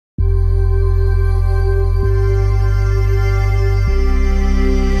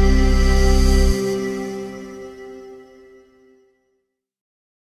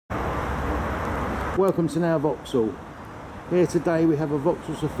Welcome to Now Vauxhall. Here today we have a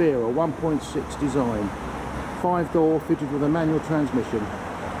Vauxhall ZAFIRA 1.6 design, 5-door fitted with a manual transmission.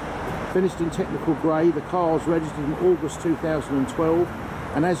 Finished in technical grey, the car was registered in August 2012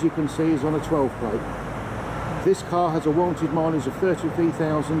 and as you can see is on a 12 plate. This car has a warranted mileage of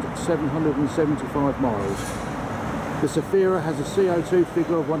 33,775 miles. The ZAFIRA has a CO2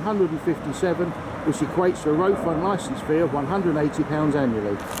 figure of 157, which equates to a road fund licence fee of £180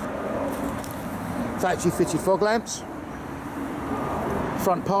 annually. Factory fitted fog lamps,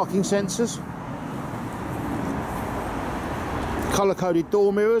 front parking sensors, colour coded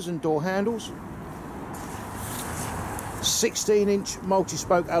door mirrors and door handles, 16-inch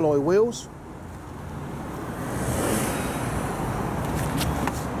multi-spoke alloy wheels,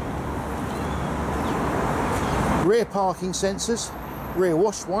 rear parking sensors, rear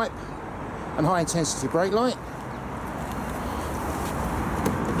wash wipe and high intensity brake light,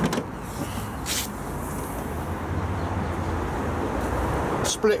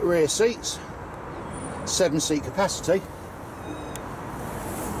 split rear seats, 7-seat capacity,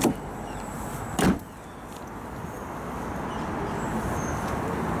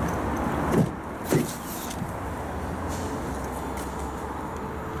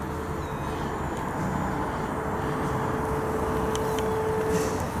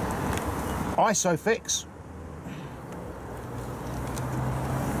 ISOFIX,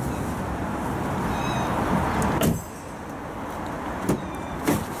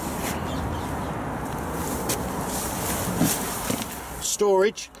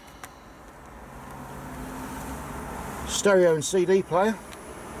 storage, stereo and CD player,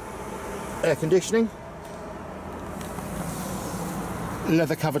 air conditioning,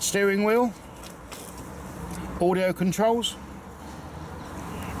 leather covered steering wheel, audio controls,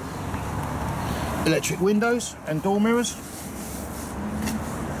 electric windows and door mirrors,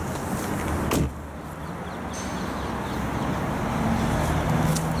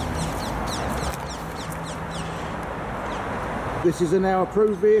 this is a now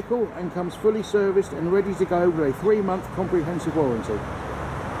approved vehicle and comes fully serviced and ready to go with a 3-month comprehensive warranty.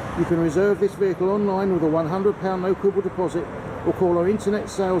 You can reserve this vehicle online with a £100 no quibble deposit or call our internet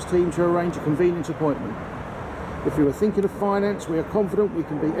sales team to arrange a convenient appointment. If you are thinking of finance, we are confident we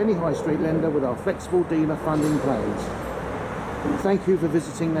can beat any high street lender with our flexible dealer funding plans. Thank you for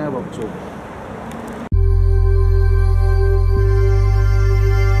visiting Now Vauxhall.